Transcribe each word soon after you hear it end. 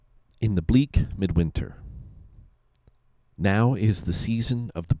In the bleak midwinter. Now is the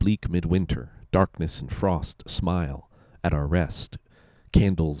season of the bleak midwinter. Darkness and frost smile at our rest.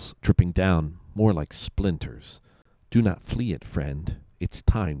 Candles dripping down more like splinters. Do not flee it, friend. It's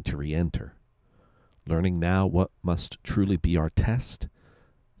time to re-enter. Learning now what must truly be our test.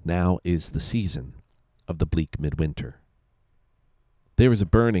 Now is the season of the bleak midwinter. There is a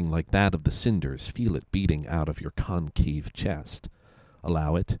burning like that of the cinders. Feel it beating out of your concave chest.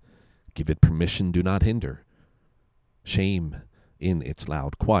 Allow it. Give it permission, do not hinder. Shame, in its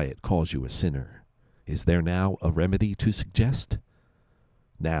loud quiet, calls you a sinner. Is there now a remedy to suggest?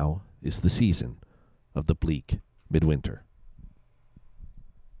 Now is the season of the bleak midwinter.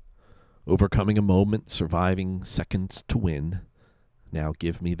 Overcoming a moment, surviving seconds to win. Now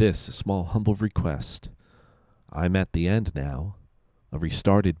give me this, a small humble request. I'm at the end now, a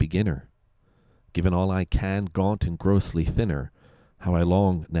restarted beginner. Given all I can, gaunt and grossly thinner, how I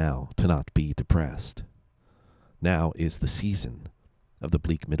long now to not be depressed. Now is the season of the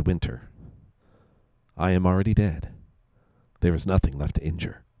bleak midwinter. I am already dead. There is nothing left to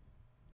injure.